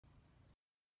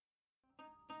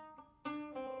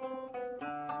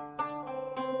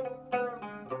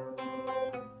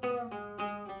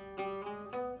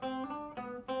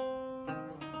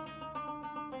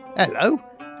Hello,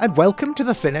 and welcome to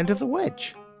The Thin End of the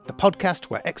Wedge, the podcast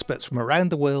where experts from around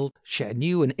the world share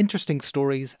new and interesting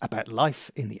stories about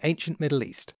life in the ancient Middle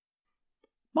East.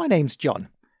 My name's John.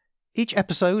 Each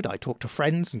episode I talk to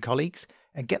friends and colleagues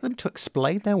and get them to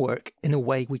explain their work in a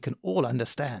way we can all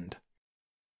understand.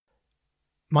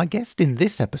 My guest in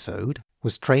this episode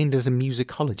was trained as a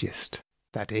musicologist.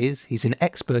 That is, he's an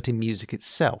expert in music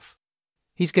itself.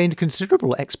 He's gained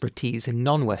considerable expertise in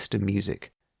non-Western music,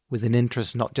 with an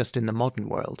interest not just in the modern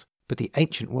world, but the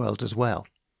ancient world as well.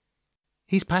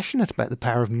 He's passionate about the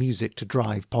power of music to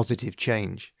drive positive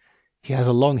change. He has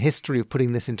a long history of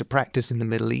putting this into practice in the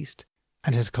Middle East,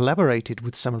 and has collaborated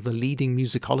with some of the leading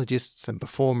musicologists and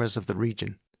performers of the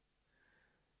region.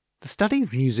 The study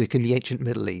of music in the ancient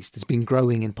Middle East has been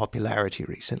growing in popularity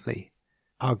recently.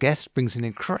 Our guest brings an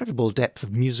incredible depth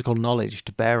of musical knowledge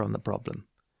to bear on the problem.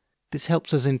 This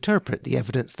helps us interpret the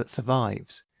evidence that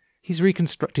survives. He's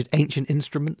reconstructed ancient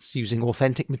instruments using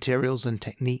authentic materials and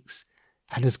techniques,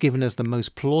 and has given us the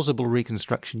most plausible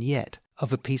reconstruction yet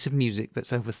of a piece of music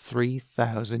that's over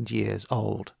 3,000 years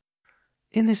old.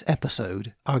 In this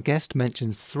episode, our guest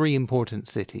mentions three important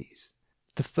cities.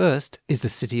 The first is the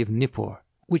city of Nippur,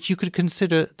 which you could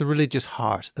consider the religious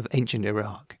heart of ancient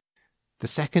Iraq. The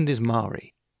second is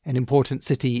Mari, an important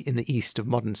city in the east of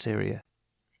modern Syria.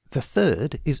 The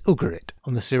third is Ugarit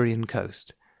on the Syrian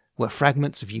coast, where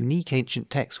fragments of unique ancient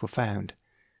texts were found.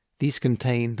 These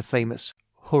contain the famous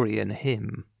Hurrian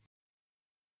hymn.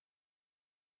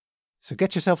 So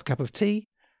get yourself a cup of tea,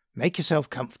 make yourself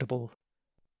comfortable,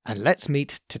 and let's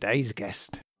meet today's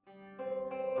guest.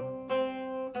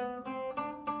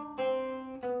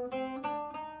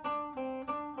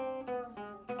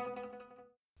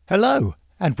 Hello,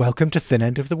 and welcome to Thin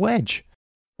End of the Wedge.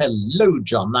 Hello,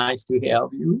 John. Nice to hear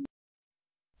of you.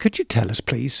 Could you tell us,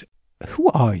 please,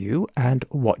 who are you and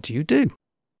what do you do?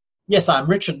 Yes, I'm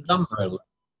Richard Dumbrill,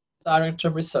 Director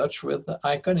of Research with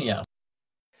Iconia.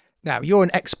 Now, you're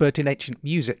an expert in ancient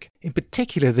music, in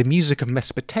particular the music of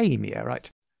Mesopotamia,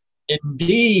 right?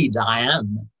 Indeed, I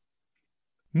am.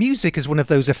 Music is one of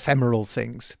those ephemeral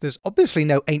things. There's obviously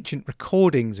no ancient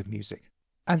recordings of music.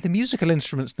 And the musical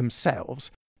instruments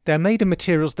themselves, they're made of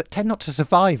materials that tend not to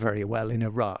survive very well in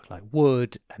Iraq, like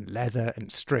wood and leather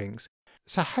and strings.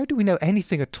 So how do we know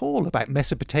anything at all about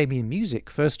Mesopotamian music,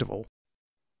 first of all?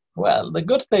 Well, the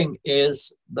good thing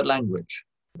is the language.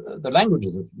 The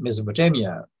languages of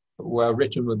Mesopotamia were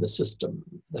written with a system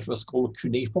that was called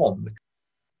cuneiform.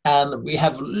 And we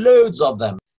have loads of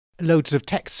them. Loads of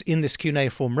texts in this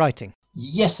cuneiform writing?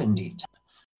 Yes, indeed.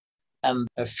 And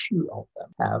a few of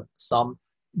them have some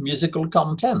musical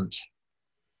content.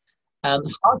 And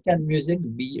how can music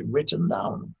be written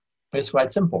down? It's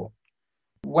quite simple.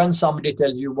 When somebody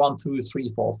tells you 1, 2,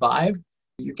 3, 4, 5,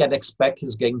 you can expect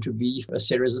it's going to be a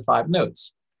series of 5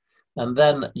 notes. And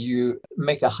then you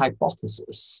make a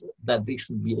hypothesis that they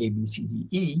should be A, B, C, D,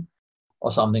 E,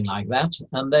 or something like that.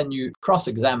 And then you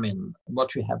cross-examine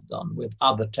what you have done with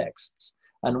other texts.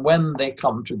 And when they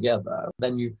come together,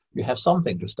 then you have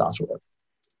something to start with.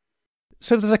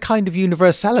 So there's a kind of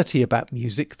universality about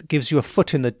music that gives you a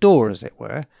foot in the door, as it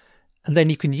were, and then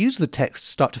you can use the text to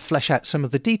start to flesh out some of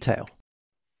the detail.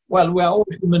 Well, we're all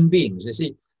human beings, you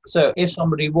see. So if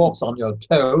somebody walks on your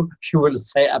toe, you will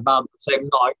say about the same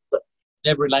noise in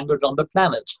every language on the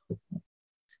planet.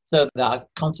 So there are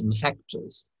constant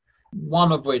factors,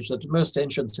 one of which that most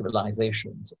ancient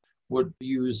civilizations would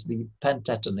use the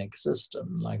pentatonic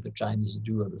system, like the Chinese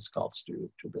do or the Scots do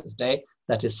to this day,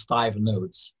 that is 5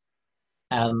 notes.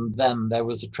 And then there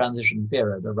was a transition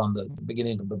period around the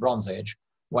beginning of the Bronze Age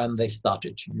when they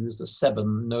started to use a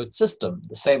 7-note system,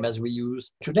 the same as we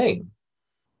use today.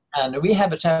 And we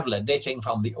have a tablet dating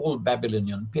from the Old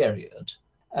Babylonian period.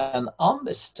 And on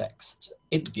this text,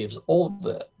 it gives all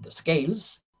the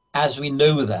scales as we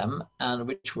know them and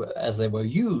which were as they were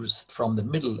used from the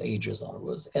Middle Ages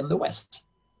onwards in the West.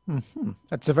 Mm-hmm.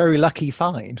 That's a very lucky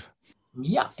find.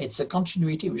 Yeah, it's a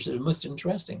continuity which is most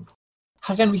interesting.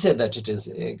 How can we say that it is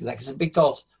exactly? It's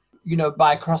because,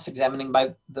 by cross-examining,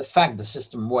 by the fact the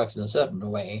system works in a certain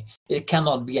way, it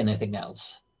cannot be anything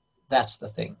else. That's the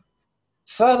thing.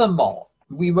 Furthermore,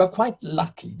 we were quite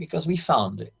lucky because we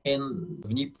found in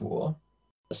Nippur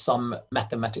some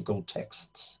mathematical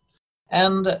texts.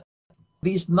 And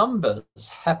these numbers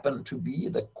happen to be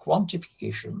the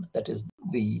quantification, that is,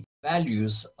 the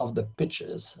values of the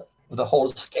pitches of the whole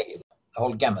scale, the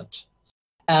whole gamut.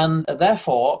 And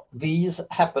therefore, these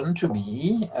happen to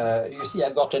be, you see,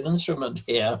 I got an instrument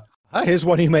here. Here's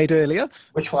one you made earlier.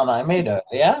 Which one I made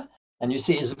earlier. And you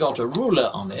see it's got a ruler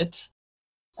on it.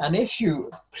 And if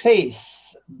you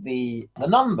place the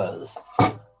numbers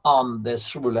on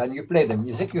this ruler and you play the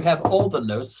music, you have all the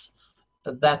notes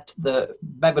that the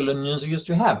Babylonians used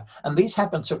to have. And these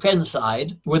happen to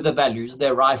coincide with the values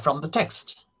derived from the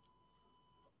text.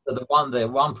 So the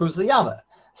one proves the other.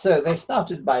 So they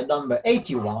started by number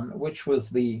 81, which was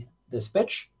this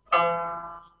pitch,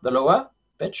 the lower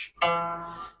pitch.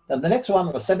 Then the next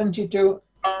one was 72.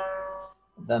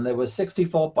 Then there was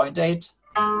 64.8.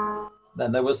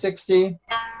 Then there was 60.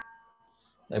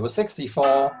 There was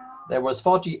 64. There was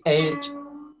 48,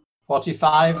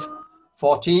 45,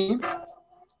 40,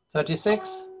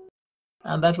 36,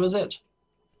 and that was it.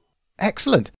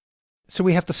 Excellent. So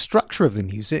we have the structure of the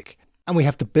music, and we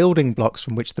have the building blocks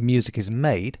from which the music is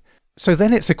made. So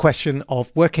then it's a question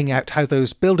of working out how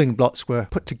those building blocks were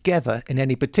put together in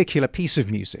any particular piece of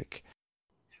music.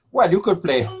 Well, you could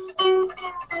play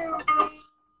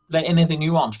anything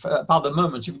you want. About the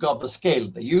moment you've got the scale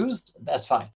they used, that's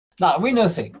fine. Now, we know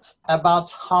things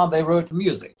about how they wrote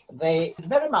music. They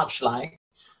very much like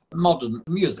modern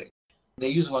music. They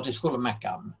use what is called a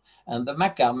makam. And the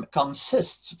makam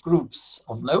consists of groups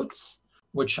of notes,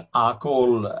 which are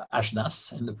called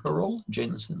ashnas in the plural,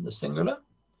 jins in the singular,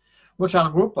 which are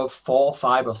a group of 4,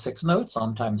 5, or 6 notes,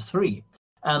 sometimes 3.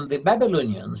 And the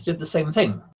Babylonians did the same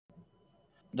thing.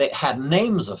 They had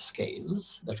names of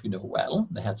scales that we know well.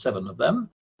 They had 7 of them.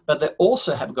 But they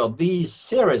also have got these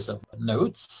series of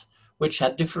notes which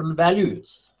had different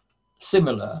values,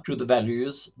 similar to the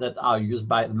values that are used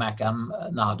by the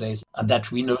makam nowadays, and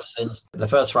that we know since the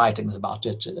first writings about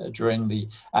it during the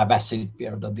Abbasid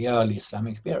period, or the early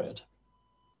Islamic period.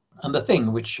 And the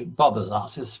thing which bothers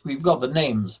us is we've got the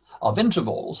names of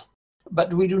intervals,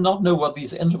 but we do not know what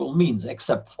these interval means,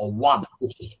 except for one,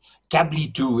 which is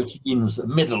Kablitu, which means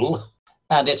middle.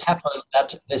 And it happened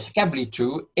that this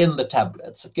Kablitu in the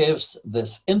tablets gives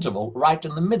this interval right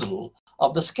in the middle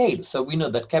of the scale. So we know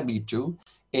that Kablitu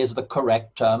is the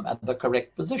correct term at the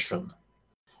correct position.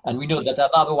 And we know that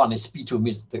another one is P2,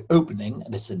 means the opening,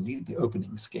 and it's indeed the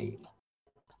opening scale.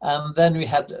 And then we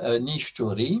had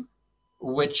Nishturi,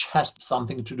 which has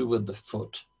something to do with the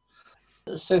foot.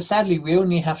 So sadly, we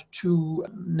only have 2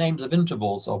 names of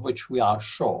intervals of which we are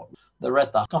sure. The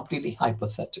rest are completely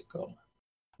hypothetical.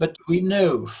 But we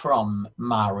know from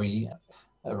Mari,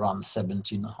 around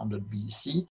 1700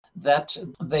 BC, that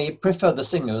they prefer the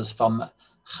singers from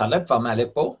Halep, from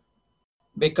Aleppo,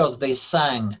 because they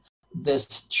sang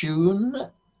this tune,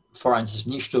 for instance,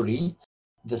 Nishturi,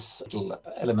 this little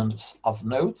element of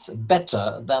notes,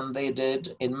 better than they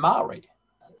did in Mari.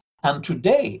 And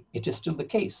today, it is still the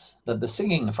case that the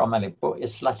singing from Aleppo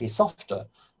is slightly softer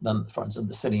than, for instance,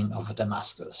 the singing of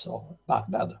Damascus or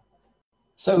Baghdad.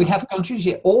 So we have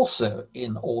continuity also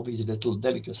in all these little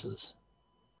delicacies.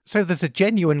 So there's a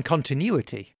genuine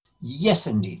continuity. Yes,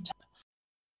 indeed.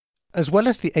 As well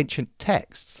as the ancient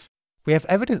texts, we have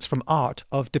evidence from art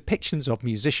of depictions of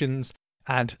musicians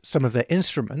and some of their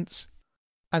instruments,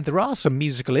 and there are some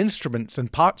musical instruments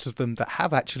and parts of them that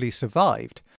have actually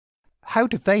survived. How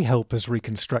did they help us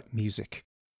reconstruct music?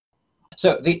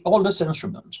 So the oldest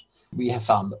instrument we have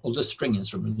found, the oldest string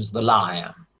instrument, is the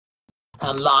lyre.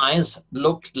 And lyres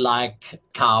looked like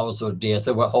cows or deer.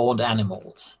 They were horned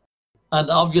animals. And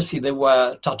obviously they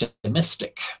were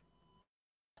totemistic.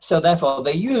 So therefore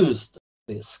they used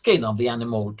the skin of the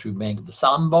animal to make the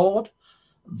soundboard.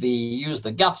 They used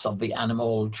the guts of the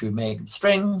animal to make the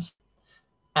strings.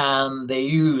 And they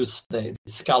used the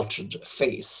sculptured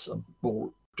face of the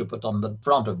bull to put on the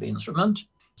front of the instrument.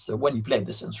 So when you played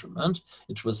this instrument,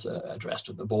 it was addressed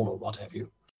to the bull or what have you.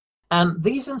 And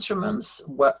these instruments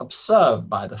were observed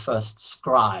by the first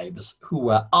scribes who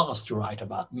were asked to write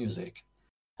about music.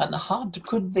 And how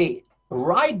could they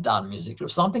write down music? It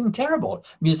was something terrible.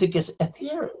 Music is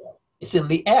ethereal. It's in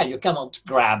the air. You cannot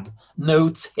grab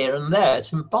notes here and there.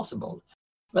 It's impossible.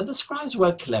 But the scribes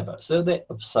were clever, so they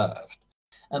observed.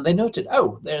 And they noted,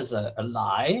 oh, there's a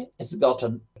lie. It's got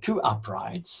 2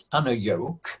 uprights and a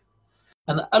yoke.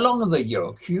 And along the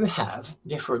yoke, you have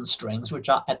different strings which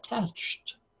are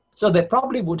attached. So they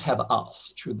probably would have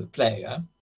asked to the player,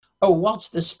 oh, what's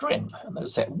the string? And they'll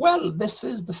say, well, this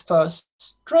is the first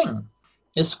string.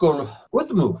 It's called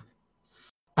Udmu.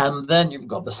 And then you've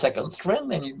got the second string,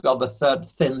 then you've got the third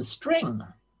thin string.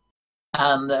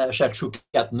 And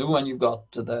Shachukatnu, and you've got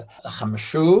the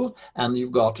Hamshu, and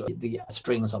you've got the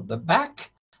strings of the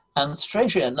back. And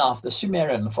strangely enough, the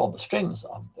Sumerian for the strings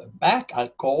of the back are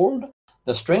called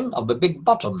the string of the big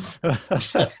bottom.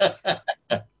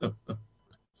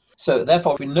 So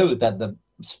therefore, we know that the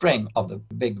string of the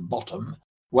big bottom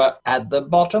were at the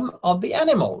bottom of the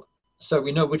animal. So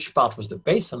we know which part was the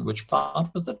bass and which part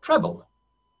was the treble.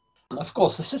 And of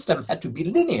course, the system had to be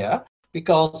linear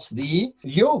because the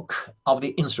yoke of the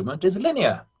instrument is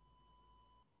linear.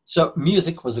 So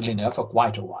music was linear for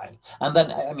quite a while. And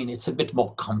then, I mean, it's a bit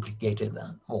more complicated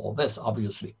than all this,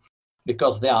 obviously,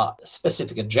 because there are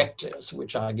specific adjectives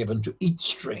which are given to each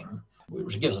string,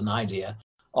 which gives an idea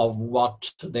of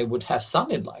what they would have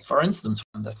sounded like. For instance,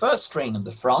 the first string in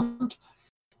the front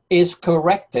is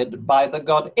corrected by the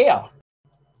god Ea.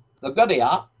 The god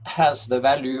Ea has the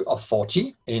value of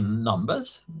 40 in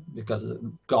numbers, because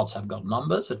gods have got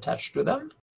numbers attached to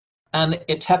them. And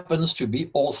it happens to be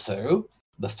also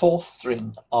the fourth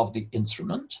string of the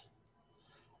instrument.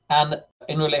 And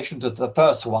in relation to the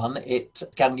first one, it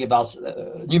can give us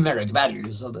numeric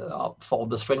values for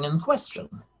the string in question.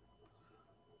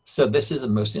 So this is the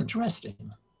most interesting.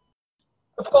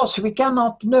 Of course, we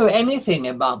cannot know anything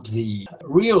about the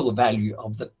real value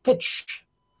of the pitch.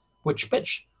 Which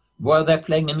pitch? Were they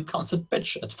playing in concert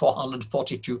pitch at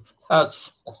 442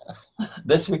 hertz?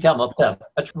 This we cannot tell,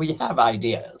 but we have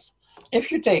ideas.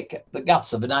 If you take the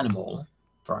guts of an animal,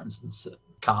 for instance, a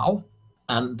cow,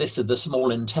 and this is the small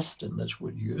intestine that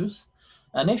we'll use,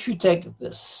 and if you take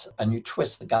this and you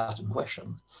twist the gut in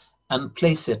question and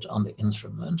place it on the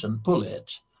instrument and pull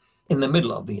it in the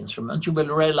middle of the instrument, you will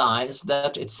realize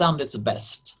that it sounds its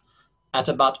best at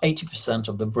about 80%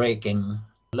 of the breaking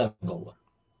level.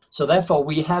 So therefore,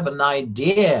 we have an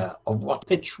idea of what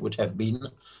pitch would have been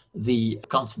the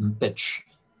consonant pitch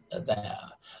there,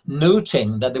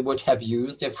 noting that they would have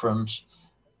used different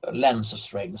lengths of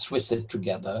strings twisted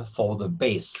together for the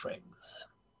bass strings.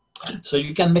 So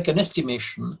you can make an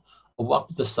estimation of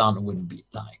what the sound would be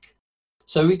like.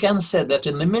 So we can say that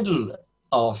in the middle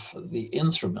of the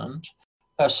instrument,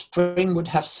 a string would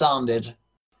have sounded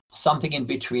something in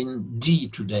between D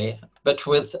today, but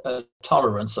with a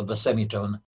tolerance of a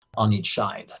semitone on each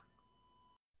side.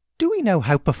 Do we know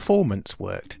how performance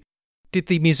worked? Did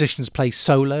the musicians play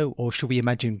solo, or should we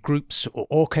imagine groups or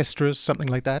orchestras, something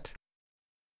like that?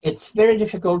 It's very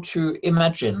difficult to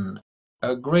imagine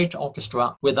a great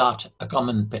orchestra without a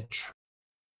common pitch.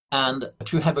 And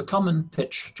to have a common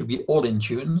pitch to be all in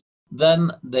tune,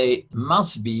 then there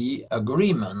must be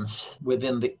agreements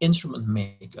within the instrument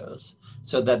makers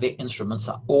so that the instruments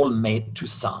are all made to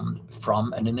sound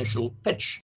from an initial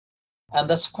pitch. And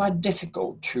that's quite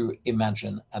difficult to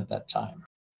imagine at that time.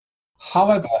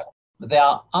 However, there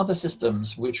are other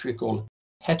systems which we call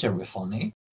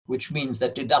heterophony, which means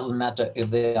that it doesn't matter if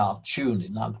they are tuned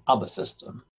in another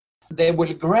system. They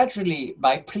will gradually,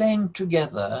 by playing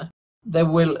together, they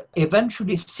will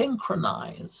eventually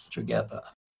synchronize together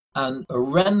and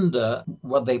render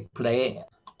what they play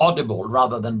audible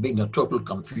rather than being a total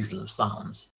confusion of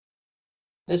sounds.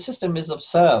 This system is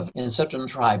observed in certain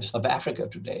tribes of Africa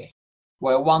today,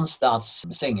 where one starts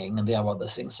singing and the other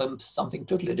sings something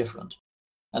totally different,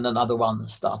 and another one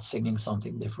starts singing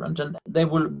something different, and they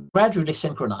will gradually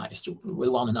synchronize with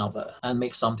one another and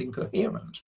make something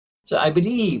coherent. So I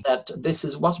believe that this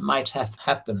is what might have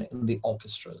happened in the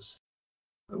orchestras.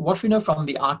 What we know from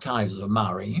the archives of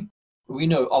Mari, we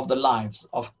know of the lives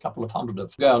of a couple of hundred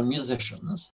of girl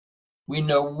musicians. We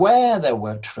know where they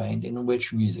were trained, in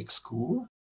which music school.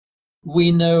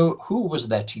 We know who was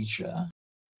their teacher.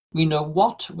 We know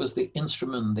what was the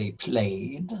instrument they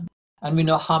played, and we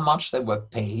know how much they were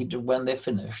paid when they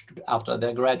finished after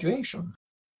their graduation.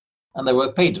 And they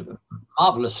were paid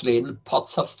marvelously in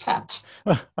pots of fat.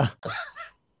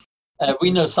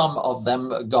 We know some of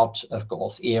them got, of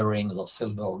course, earrings or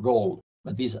silver or gold,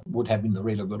 but these would have been the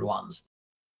really good ones.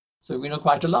 So we know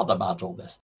quite a lot about all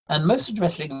this. And most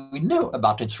interestingly, we know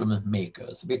about instrument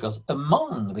makers, because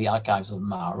among the archives of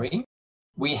Mari,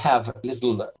 we have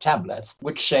little tablets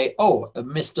which say, oh,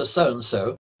 Mr.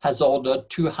 So-and-so has ordered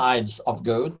 2 hides of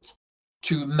goat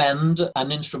to mend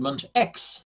an instrument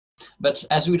X. But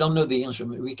as we don't know the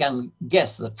instrument, we can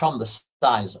guess that from the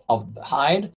size of the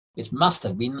hide, it must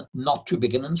have been not too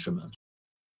big an instrument.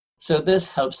 So this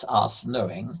helps us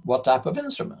knowing what type of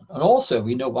instrument. And also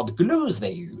we know what glues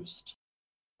they used.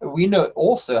 We know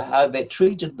also how they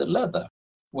treated the leather.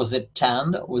 Was it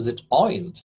tanned? Was it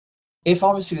oiled? If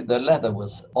obviously the leather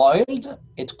was oiled,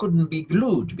 it couldn't be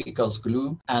glued, because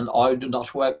glue and oil do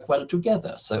not work well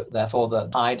together. So therefore the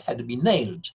hide had to be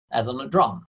nailed, as on a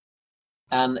drum.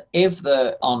 And if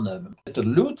on the little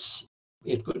lutes,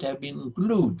 it could have been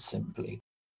glued simply.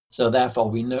 So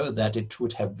therefore we know that it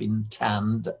would have been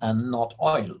tanned and not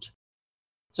oiled.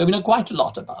 So we know quite a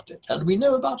lot about it. And we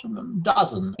know about a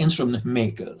dozen instrument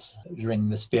makers during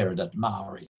this period at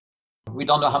Mari. We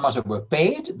don't know how much they were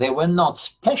paid. They were not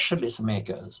specialist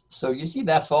makers. So you see,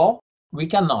 therefore, we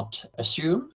cannot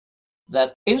assume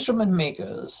that instrument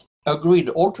makers agreed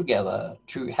altogether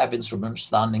to have instruments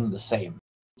sounding the same.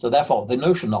 So therefore, the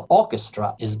notion of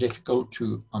orchestra is difficult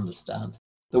to understand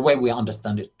the way we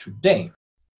understand it today.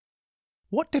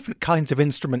 What different kinds of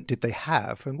instrument did they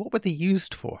have, and what were they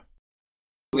used for?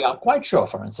 We are quite sure,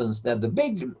 for instance, that the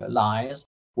big lyres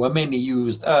were mainly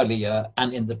used earlier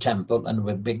and in the temple and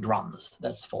with big drums.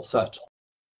 That's for certain.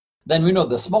 Then we know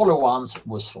the smaller ones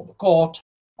was for the court,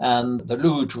 and the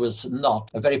lute was not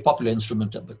a very popular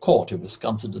instrument at the court. It was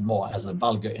considered more as a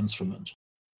vulgar instrument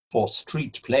for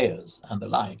street players and the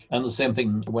like. And the same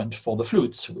thing went for the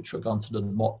flutes, which were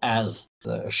considered more as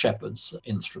the shepherd's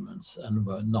instruments and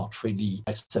were not really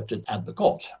accepted at the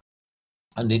court.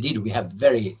 And indeed, we have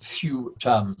very few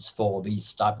terms for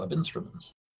these type of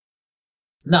instruments.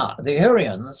 Now, the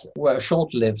Hurrians were a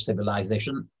short-lived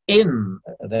civilization in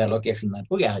their location at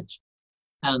Wedge,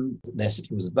 and their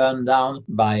city was burned down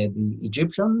by the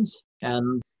Egyptians,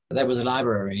 and there was a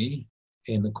library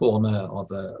in the corner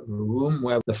of a room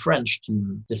where the French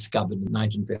team discovered in the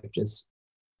 1950s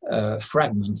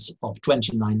fragments of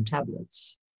 29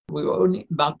 tablets. We were only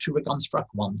about to reconstruct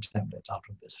one tablet out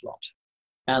of this lot.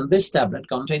 And this tablet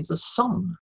contains a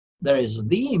song. There is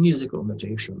the musical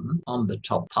notation on the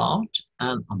top part,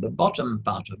 and on the bottom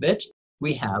part of it,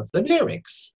 we have the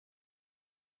lyrics.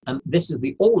 And this is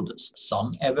the oldest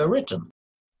song ever written.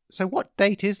 So what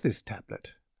date is this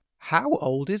tablet? How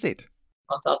old is it?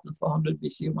 1400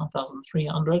 BC,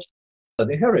 1300. So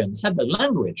the Hurrians had a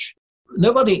language.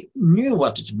 Nobody knew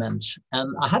what it meant.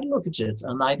 And I had a look at it,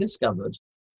 and I discovered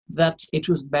that it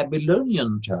was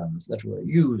Babylonian terms that were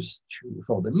used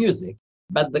for the music,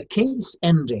 but the case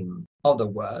ending of the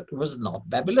word was not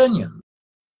Babylonian.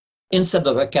 Instead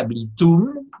of a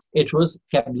kablitum, it was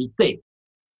kablite.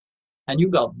 And you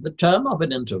got the term of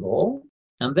an interval,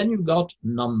 and then you got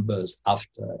numbers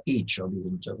after each of these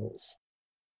intervals.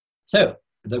 So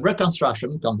the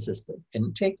reconstruction consisted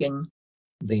in taking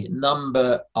the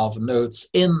number of notes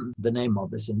in the name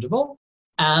of this interval,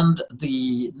 and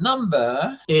the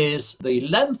number is the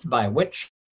length by which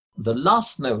the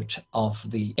last note of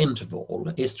the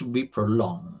interval is to be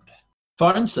prolonged.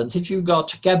 For instance, if you got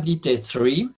kablite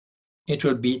 3, it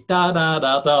would be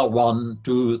ta-da-da-da, 1,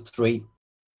 2, 3.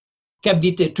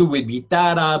 Kablite 2 will be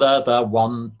ta-da-da-da,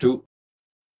 1, 2.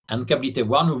 And kablite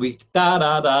 1 will be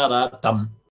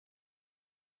ta-da-da-da-dum.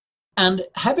 And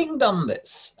having done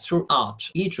this throughout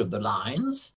each of the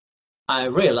lines, I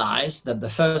realized that the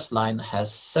first line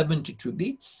has 72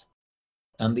 beats,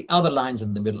 and the other lines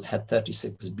in the middle had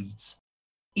 36 beats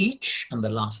each, and the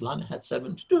last line had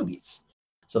 72 beats.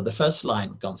 So the first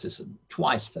line consisted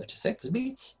twice 36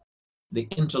 beats, the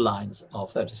interlines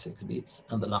of 36 beats,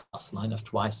 and the last line of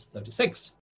twice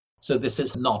 36. So this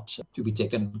is not to be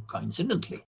taken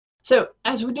coincidentally. So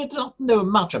as we did not know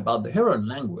much about the Huron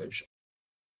language,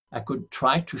 I could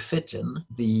try to fit in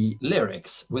the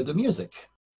lyrics with the music.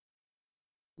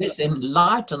 This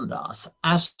enlightened us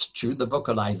as to the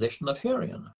vocalization of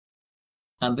Huron,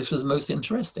 and this was most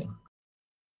interesting.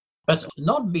 But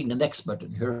not being an expert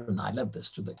in Huron, I left this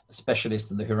to the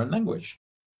specialist in the Huron language.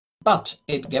 But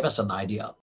it gave us an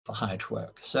idea for how it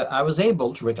worked. So I was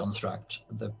able to reconstruct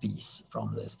the piece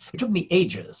from this. It took me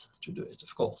ages to do it,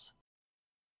 of course.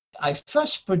 I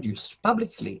first produced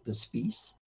publicly this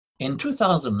piece in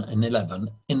 2011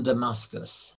 in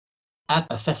Damascus at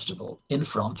a festival in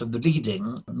front of the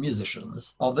leading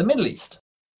musicians of the Middle East.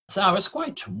 So I was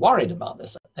quite worried about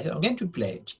this. I said, I'm going to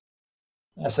play it.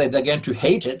 I said, they're going to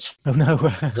hate it. Oh, no.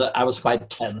 So I was quite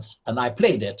tense, and I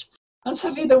played it. And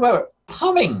suddenly they were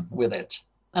humming with it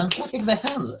and clapping their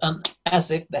hands, and as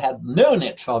if they had known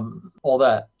it from all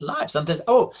their lives. And they said,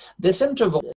 oh, this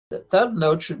interval, the third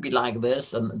note should be like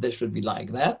this, and this should be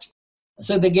like that.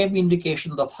 So they gave me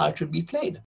indications of how it should be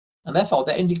played. And therefore,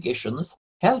 their indications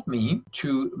helped me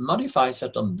to modify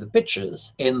certain of the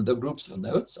pitches in the groups of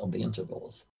notes of the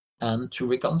intervals and to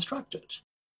reconstruct it.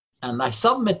 And I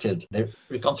submitted the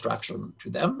reconstruction to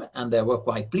them, and they were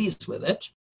quite pleased with it.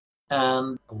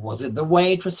 And was it the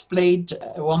way it was played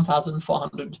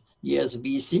 1,400 years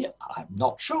BC? I'm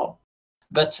not sure.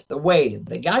 But the way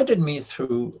they guided me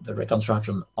through the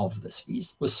reconstruction of this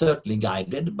piece was certainly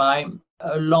guided by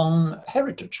a long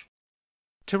heritage.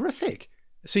 Terrific.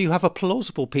 So you have a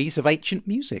plausible piece of ancient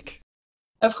music.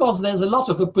 Of course, there's a lot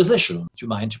of opposition to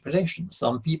my interpretation.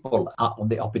 Some people are on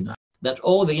the opinion that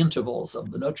all the intervals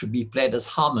of the note should be played as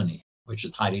harmony, which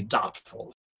is highly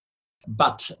doubtful.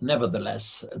 But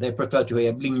nevertheless, they prefer to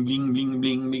hear bling, bling, bling,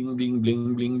 bling, bling, bling,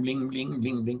 bling, bling, bling, bling,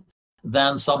 bling, bling,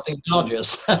 than something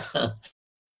melodious.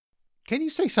 Can you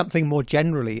say something more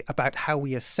generally about how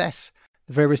we assess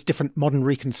the various different modern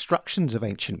reconstructions of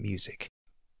ancient music?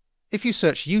 If you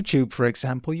search YouTube, for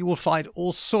example, you will find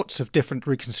all sorts of different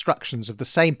reconstructions of the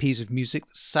same piece of music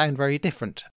that sound very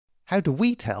different. How do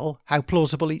we tell how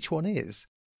plausible each one is?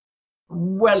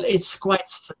 Well, it's quite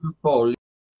simple.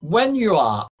 When you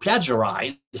are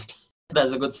plagiarized,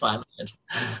 there's a good sign of it.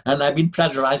 And I've been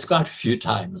plagiarized quite a few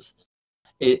times.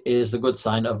 It is a good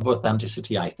sign of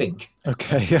authenticity, I think.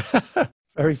 Okay,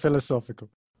 very philosophical.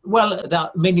 Well, there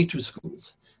are mainly two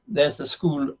schools. There's the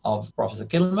school of Professor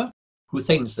Kilmer, who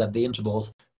thinks that the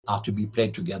intervals are to be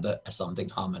played together as something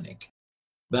harmonic.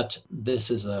 But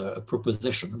this is a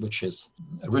proposition which is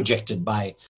rejected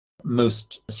by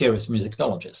most serious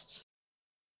musicologists.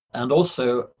 And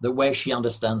also the way she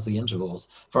understands the intervals.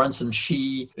 For instance,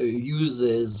 she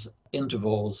uses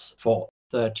intervals for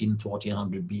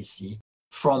 1400 BC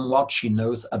from what she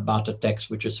knows about a text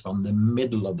which is from the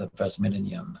middle of the first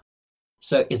millennium.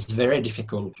 So it's very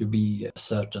difficult to be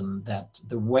certain that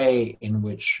the way in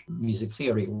which music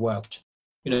theory worked,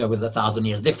 with 1,000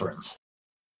 years difference.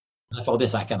 For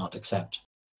this, I cannot accept.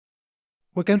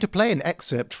 We're going to play an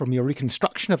excerpt from your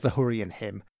reconstruction of the Hurrian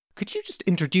hymn. Could you just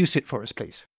introduce it for us,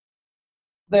 please?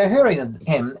 The Hurrian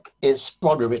hymn is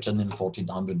probably written in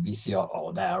 1400 BC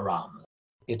or there around.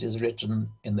 It is written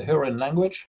in the Hurrian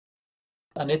language,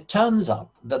 and it turns out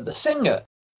that the singer,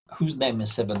 whose name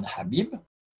is Ibn Habib,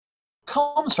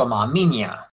 comes from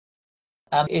Armenia.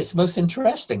 And it's most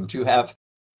interesting to have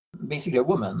basically a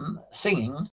woman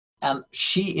singing, and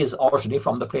she is originally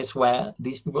from the place where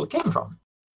these people came from.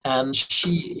 And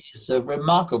she is a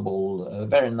remarkable,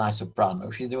 very nice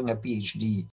soprano. She's doing a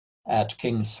PhD at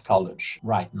King's College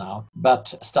right now, but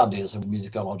studies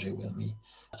musicology with me,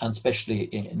 and especially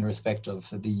in respect of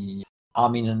the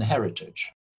Armenian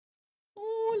heritage.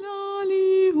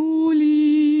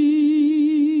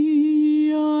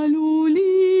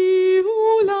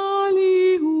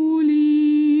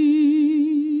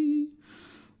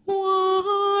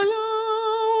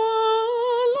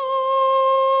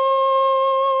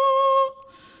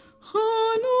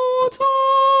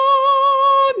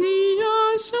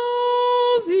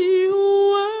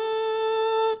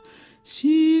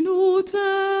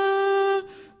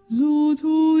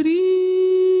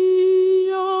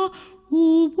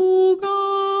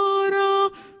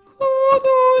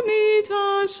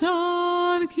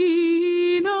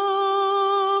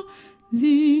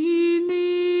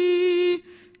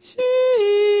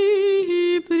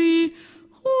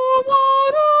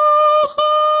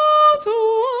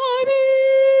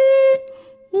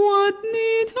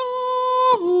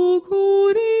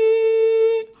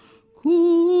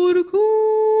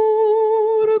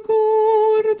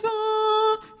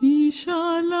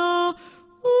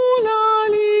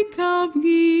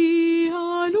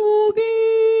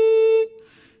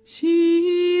 She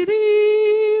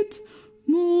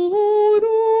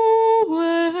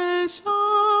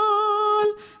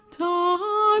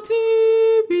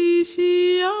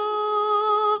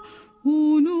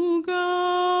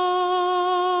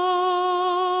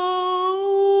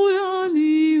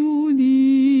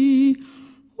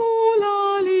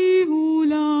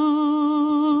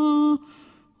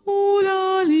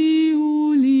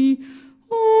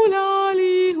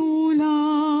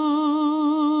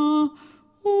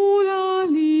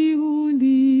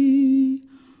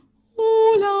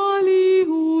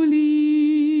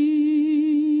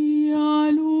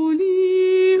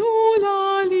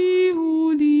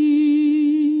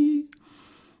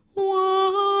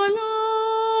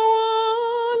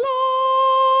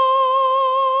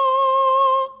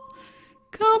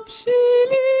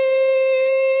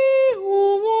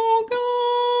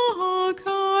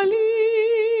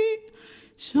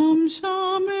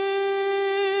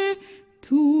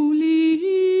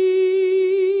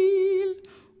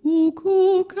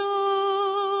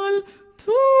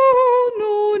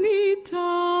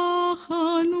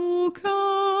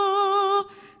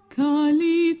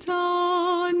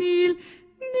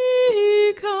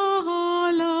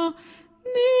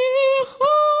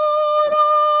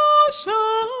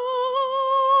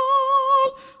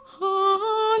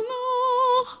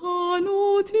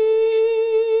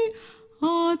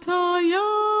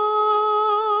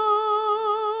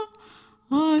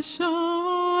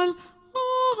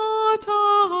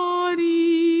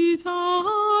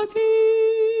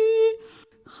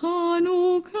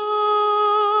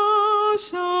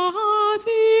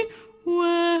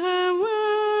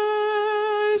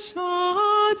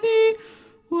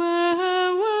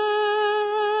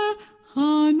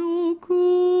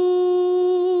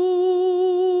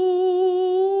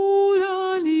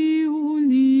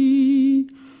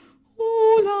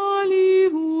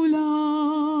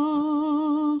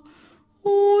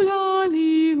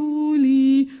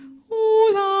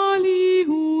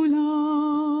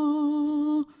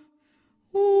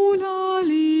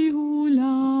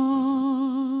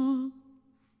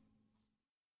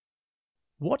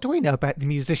what do we know about the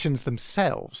musicians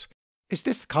themselves? Is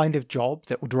this the kind of job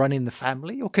that would run in the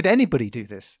family, or could anybody do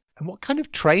this? And what kind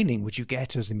of training would you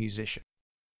get as a musician?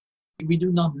 We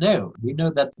do not know. We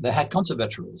know that they had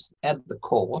conservatories at the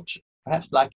court,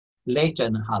 perhaps like later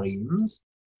in harems.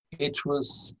 It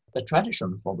was a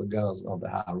tradition for the girls of the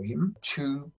harem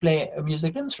to play a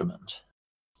music instrument.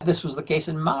 This was the case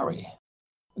in Mari.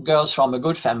 Girls from a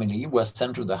good family were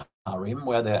sent to the harem,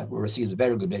 where they received a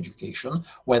very good education,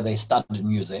 where they studied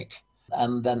music,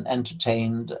 and then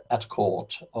entertained at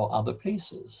court or other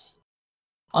places.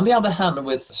 On the other hand,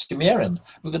 with Sumerian,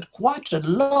 we got quite a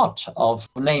lot of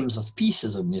names of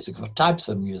pieces of music, of types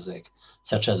of music,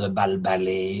 such as a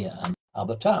ballet and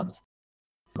other terms.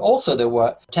 Also, there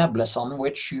were tablets on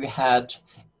which you had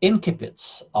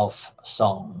incipits of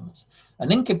songs. An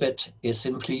incipit is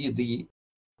simply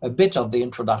a bit of the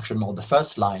introduction or the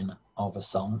first line of a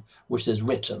song, which is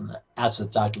written as the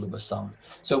title of a song.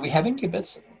 So we have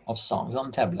incipits of songs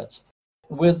on tablets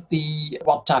with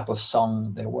what type of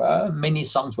song they were. Many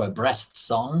songs were breast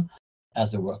song,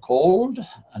 as they were called,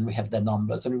 and we have their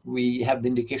numbers, and we have the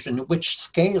indication in which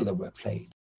scale they were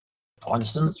played. For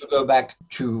instance, to go back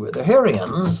to the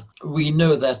Hurrians, we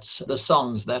know that the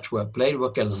songs that were played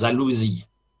were called zalouzi,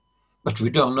 but we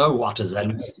don't know what a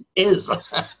zalouzi is.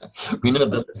 We know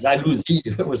that the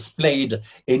zalouzi was played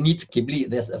in It Kibli,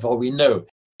 therefore we know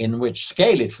in which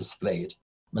scale it was played.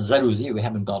 But zalouzi, we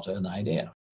haven't got an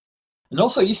idea. And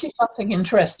also, you see something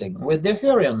interesting with the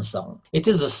Hurrian song. It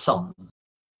is a song.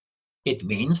 It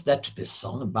means that it is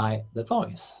sung by the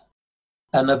voice.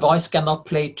 And a voice cannot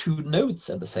play two notes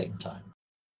at the same time.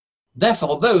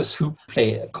 Therefore, those who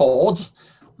play chords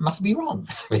must be wrong,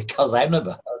 because I've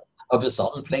never heard of a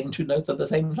song playing two notes at the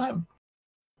same time.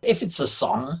 If it's a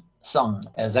song sung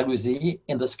as zalouzi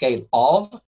in the scale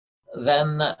of,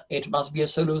 then it must be a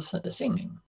solo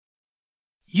singing.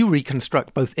 You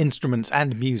reconstruct both instruments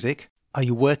and music. Are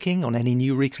you working on any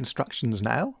new reconstructions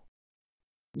now?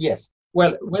 Yes.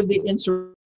 Well, with the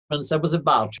instruments, I was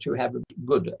about to have a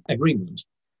good agreement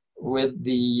with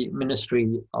the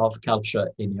Ministry of Culture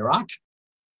in Iraq,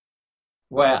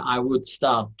 where I would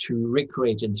start to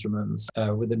recreate instruments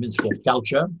with the Ministry of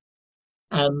Culture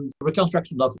and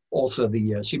reconstruction of also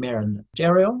the Sumerian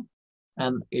material.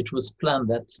 And it was planned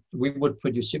that we would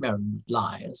produce Sumerian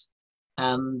lyres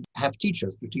and have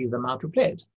teachers to teach them how to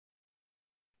play it.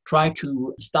 Try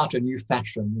to start a new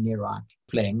fashion in Iraq,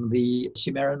 playing the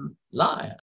Sumerian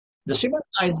lyre. The Sumerian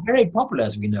lyre is very popular,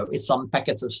 as we know. It's on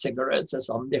packets of cigarettes, it's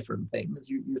on different things.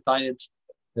 You find it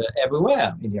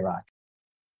everywhere in Iraq.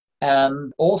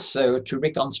 And also to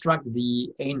reconstruct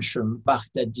the ancient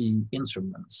Baghdadi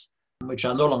instruments, which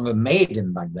are no longer made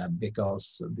in Baghdad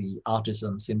because the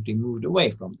artisans simply moved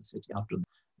away from the city after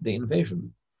the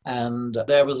invasion. And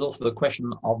there was also the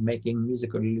question of making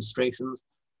musical illustrations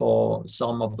for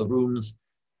some of the rooms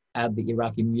at the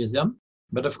Iraqi Museum.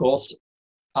 But of course,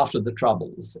 after the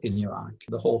troubles in Iraq,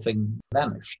 the whole thing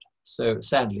vanished. So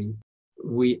sadly,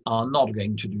 we are not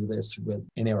going to do this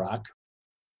in Iraq.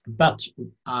 But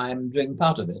I'm doing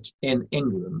part of it in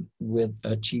England with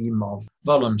a team of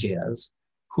volunteers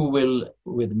who will,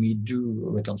 with me, do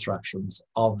reconstructions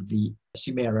of the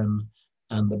Sumerian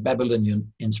and the Babylonian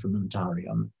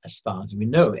instrumentarium as far as we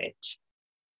know it.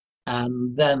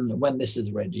 And then when this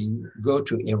is ready, go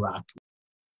to Iraq.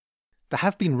 There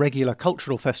have been regular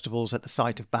cultural festivals at the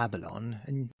site of Babylon,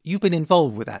 and you've been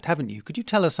involved with that, haven't you? Could you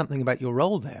tell us something about your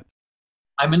role there?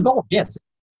 I'm involved, yes.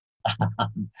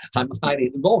 I'm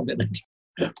highly involved in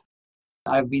it.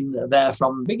 I've been there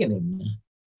from the beginning.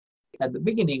 At the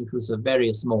beginning, it was a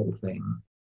very small thing.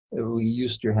 We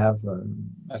used to have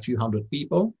a few hundred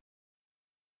people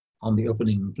on the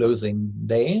opening and closing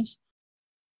days.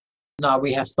 Now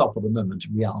we have stopped for the moment.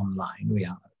 We are online. We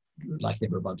are like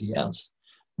everybody else.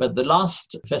 But the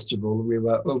last festival, we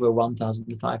were over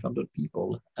 1,500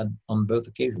 people on both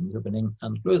occasions, opening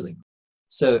and closing.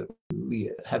 So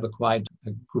we have quite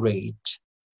a great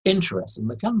interest in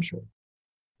the country.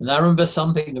 And I remember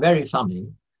something very funny.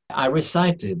 I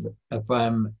recited a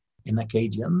poem in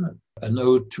Akkadian, an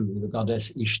ode to the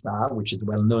goddess Ishtar, which is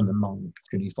well known among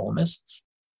cuneiformists.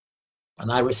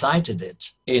 And I recited it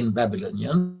in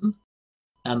Babylonian.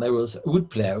 And there was a wood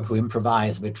player who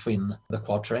improvised between the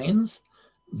quatrains.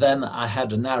 Then I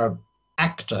had an Arab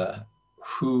actor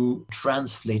who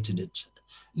translated it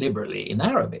liberally in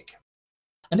Arabic.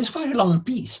 And it's quite a long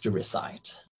piece to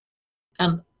recite.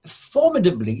 And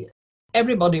formidably,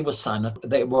 everybody was silent.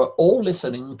 They were all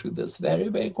listening to this very,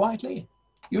 very quietly.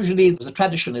 Usually the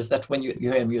tradition is that when you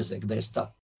hear music, they start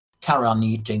Quran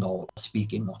eating or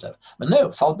speaking, whatever. But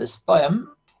no, for this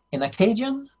poem, in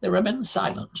Akkadian, they remained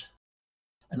silent.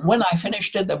 And when I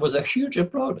finished it, there was a huge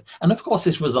applause. And of course,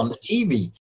 this was on the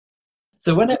TV.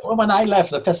 So when I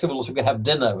left the festival to go have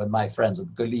dinner with my friends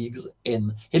and colleagues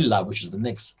in Hilla, which is the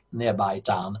next nearby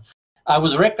town, I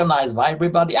was recognized by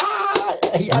everybody. Ah,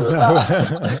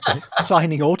 Hilla!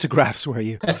 Signing autographs, were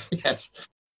you? Yes.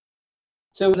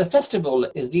 So the festival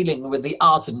is dealing with the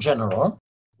arts in general,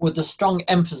 with a strong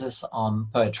emphasis on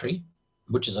poetry,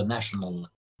 which is a national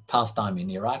pastime in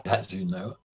Iraq, as you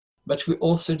know. But we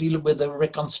also deal with the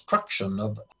reconstruction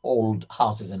of old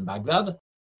houses in Baghdad.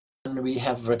 And we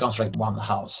have reconstructed one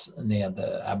house near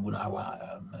the Abu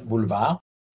Nawa Boulevard,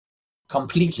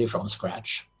 completely from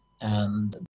scratch.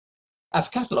 And I've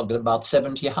catalogued about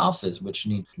 70 houses which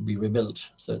need to be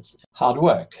rebuilt. So it's hard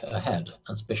work ahead,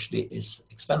 and especially is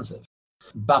expensive.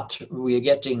 But we are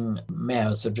getting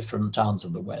mayors of different towns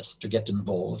of the West to get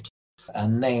involved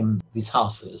and name these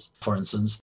houses. For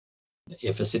instance,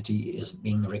 if a city is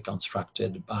being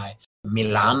reconstructed by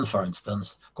Milan, for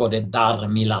instance, call it Dar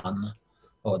Milan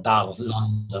or Dar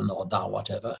London or Dar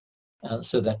whatever,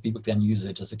 so that people can use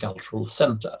it as a cultural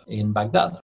center in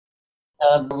Baghdad.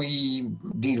 And we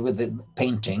deal with the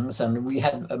paintings, and we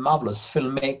had a marvelous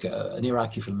filmmaker, an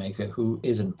Iraqi filmmaker who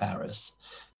is in Paris,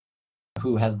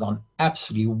 who has done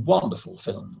absolutely wonderful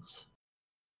films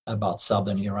about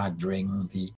southern Iraq during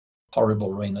the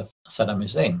horrible reign of Saddam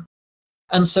Hussein.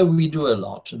 And so we do a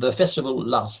lot. The festival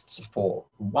lasts for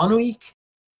 1 week,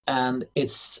 and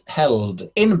it's held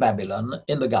in Babylon,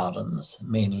 in the gardens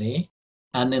mainly,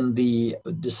 and in the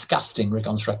disgusting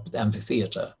reconstructed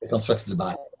amphitheater, reconstructed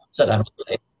by Saddam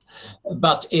Hussein.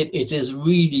 But it is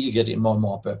really getting more and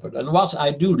more popular. And what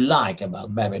I do like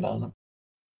about Babylon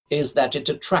is that it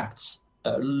attracts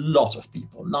a lot of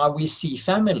people. Now we see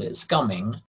families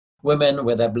coming, women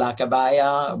with their black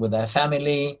abaya, with their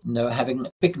family, having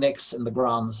picnics in the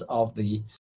grounds of the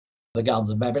gardens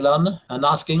of Babylon, and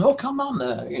asking, "Oh, come on,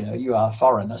 you are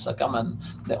foreigners, so come and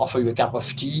they offer you a cup of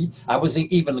tea." I was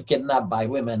even kidnapped by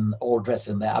women all dressed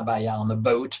in their abaya on a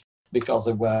boat because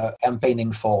they were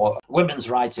campaigning for women's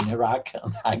rights in Iraq,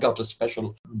 and I got a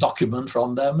special document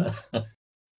from them.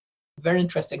 Very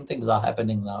interesting things are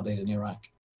happening nowadays in Iraq.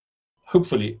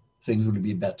 Hopefully, things will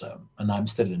be better, and I'm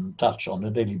still in touch on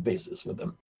a daily basis with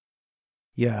them.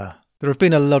 Yeah, there have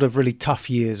been a lot of really tough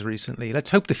years recently.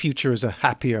 Let's hope the future is a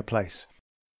happier place.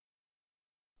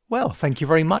 Well, thank you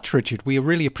very much, Richard. We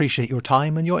really appreciate your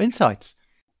time and your insights.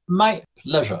 My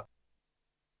pleasure.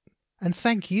 And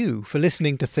thank you for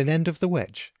listening to Thin End of the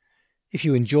Wedge. If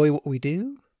you enjoy what we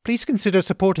do, please consider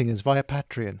supporting us via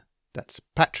Patreon. That's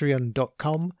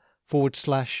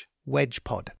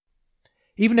patreon.com/wedgepod.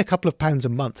 Even a couple of pounds a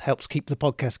month helps keep the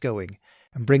podcast going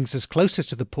and brings us closer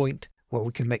to the point where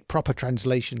we can make proper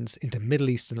translations into Middle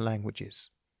Eastern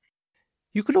languages.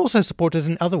 You can also support us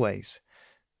in other ways.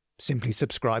 Simply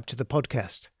subscribe to the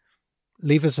podcast.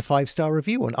 Leave us a 5-star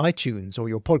review on iTunes or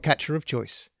your podcatcher of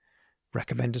choice.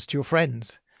 Recommend us to your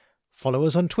friends. Follow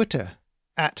us on Twitter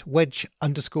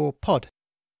 @wedge_pod.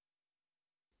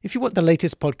 If you want the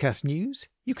latest podcast news,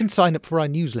 you can sign up for our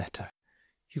newsletter.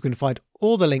 You can find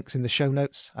all the links in the show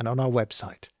notes and on our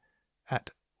website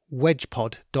at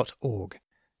wedgepod.org.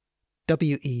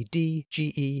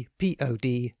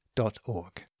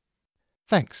 wedgepod.org.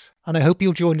 Thanks, and I hope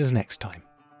you'll join us next time.